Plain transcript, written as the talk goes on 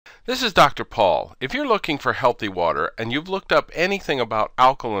This is Dr. Paul. If you're looking for healthy water and you've looked up anything about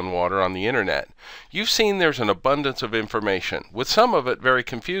alkaline water on the internet, you've seen there's an abundance of information, with some of it very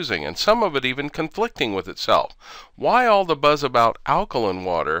confusing and some of it even conflicting with itself. Why all the buzz about alkaline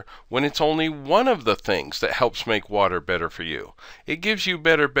water when it's only one of the things that helps make water better for you? It gives you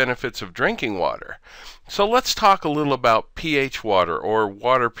better benefits of drinking water. So let's talk a little about pH water, or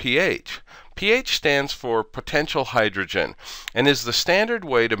water pH. pH stands for potential hydrogen and is the standard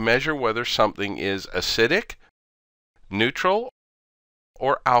way to measure whether something is acidic, neutral,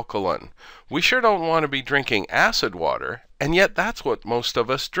 or alkaline. We sure don't want to be drinking acid water, and yet that's what most of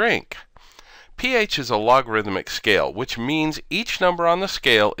us drink. pH is a logarithmic scale, which means each number on the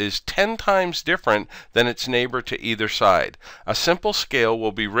scale is 10 times different than its neighbor to either side. A simple scale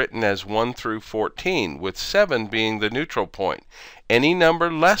will be written as 1 through 14, with 7 being the neutral point. Any number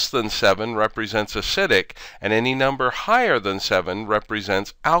less than 7 represents acidic, and any number higher than 7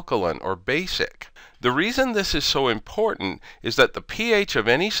 represents alkaline or basic. The reason this is so important is that the pH of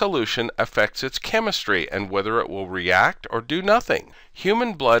any solution affects its chemistry and whether it will react or do nothing.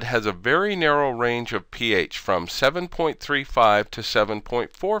 Human blood has a very narrow range of pH from 7.35 to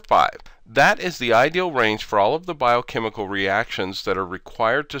 7.45. That is the ideal range for all of the biochemical reactions that are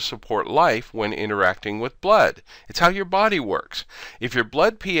required to support life when interacting with blood. It's how your body works. If your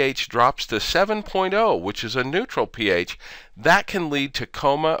blood pH drops to 7.0, which is a neutral pH, that can lead to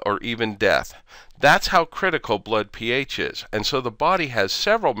coma or even death. That's how critical blood pH is, and so the body has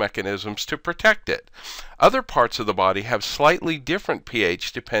several mechanisms to protect it. Other parts of the body have slightly different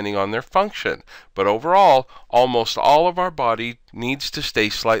pH depending on their function, but overall, almost all of our body needs to stay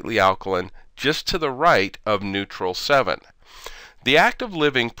slightly alkaline, just to the right of neutral 7. The act of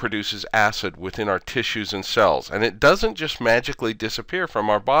living produces acid within our tissues and cells, and it doesn't just magically disappear from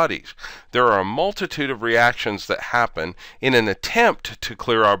our bodies. There are a multitude of reactions that happen in an attempt to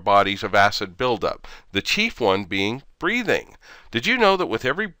clear our bodies of acid buildup, the chief one being breathing. Did you know that with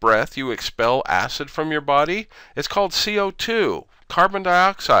every breath you expel acid from your body? It's called CO2, carbon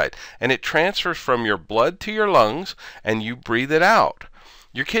dioxide, and it transfers from your blood to your lungs, and you breathe it out.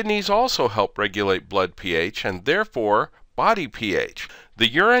 Your kidneys also help regulate blood pH, and therefore body pH. The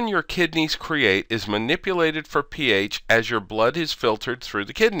urine your kidneys create is manipulated for pH as your blood is filtered through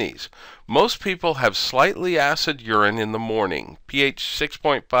the kidneys. Most people have slightly acid urine in the morning, pH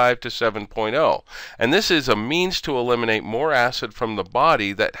 6.5 to 7.0, and this is a means to eliminate more acid from the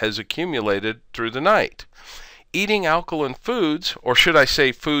body that has accumulated through the night. Eating alkaline foods, or should I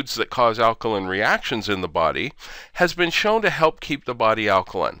say foods that cause alkaline reactions in the body, has been shown to help keep the body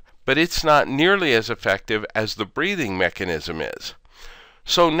alkaline, but it's not nearly as effective as the breathing mechanism is.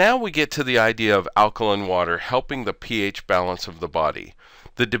 So now we get to the idea of alkaline water helping the pH balance of the body.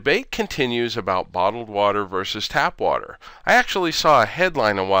 The debate continues about bottled water versus tap water. I actually saw a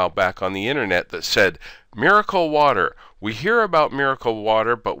headline a while back on the internet that said, "Miracle water. We hear about miracle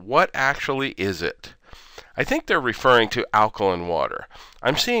water, but what actually is it?" I think they're referring to alkaline water.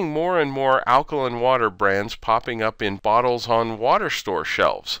 I'm seeing more and more alkaline water brands popping up in bottles on water store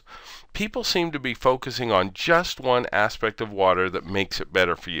shelves. People seem to be focusing on just one aspect of water that makes it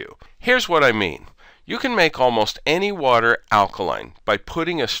better for you. Here's what I mean. You can make almost any water alkaline by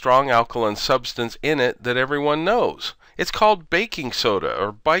putting a strong alkaline substance in it that everyone knows. It's called baking soda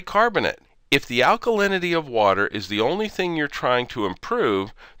or bicarbonate. If the alkalinity of water is the only thing you're trying to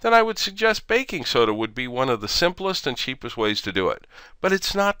improve, then I would suggest baking soda would be one of the simplest and cheapest ways to do it. But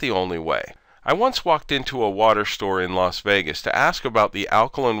it's not the only way. I once walked into a water store in Las Vegas to ask about the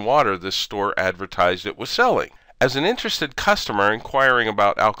alkaline water this store advertised it was selling. As an interested customer inquiring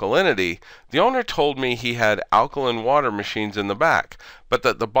about alkalinity, the owner told me he had alkaline water machines in the back, but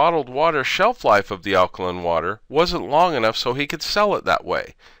that the bottled water shelf life of the alkaline water wasn't long enough so he could sell it that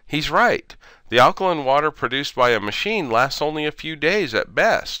way. He's right. The alkaline water produced by a machine lasts only a few days at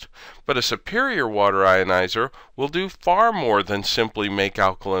best, but a superior water ionizer will do far more than simply make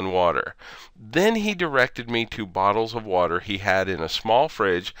alkaline water. Then he directed me to bottles of water he had in a small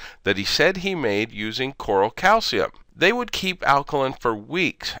fridge that he said he made using coral calcium. They would keep alkaline for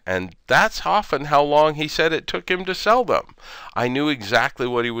weeks, and that's often how long he said it took him to sell them. I knew exactly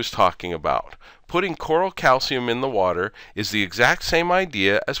what he was talking about. Putting coral calcium in the water is the exact same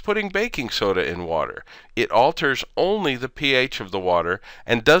idea as putting baking soda in water. It alters only the pH of the water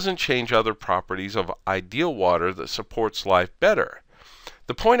and doesn't change other properties of ideal water that supports life better.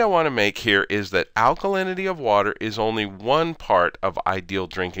 The point I want to make here is that alkalinity of water is only one part of ideal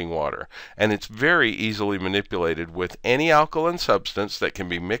drinking water, and it's very easily manipulated with any alkaline substance that can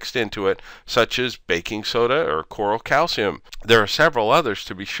be mixed into it, such as baking soda or coral calcium. There are several others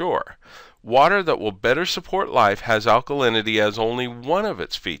to be sure. Water that will better support life has alkalinity as only one of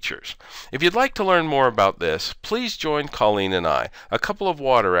its features. If you'd like to learn more about this, please join Colleen and I, a couple of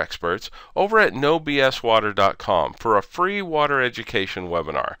water experts, over at nobswater.com for a free water education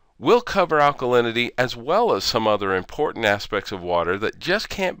webinar. We'll cover alkalinity as well as some other important aspects of water that just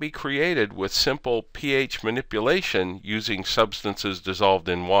can't be created with simple pH manipulation using substances dissolved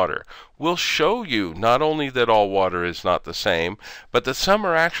in water. We'll show you not only that all water is not the same, but that some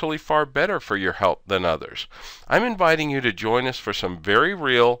are actually far better for your health than others. I'm inviting you to join us for some very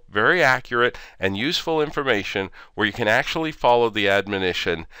real, very accurate, and useful information where you can actually follow the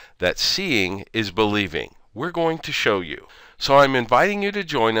admonition that seeing is believing. We're going to show you. So I'm inviting you to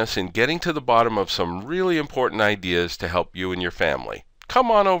join us in getting to the bottom of some really important ideas to help you and your family. Come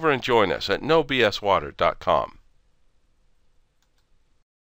on over and join us at nobswater.com.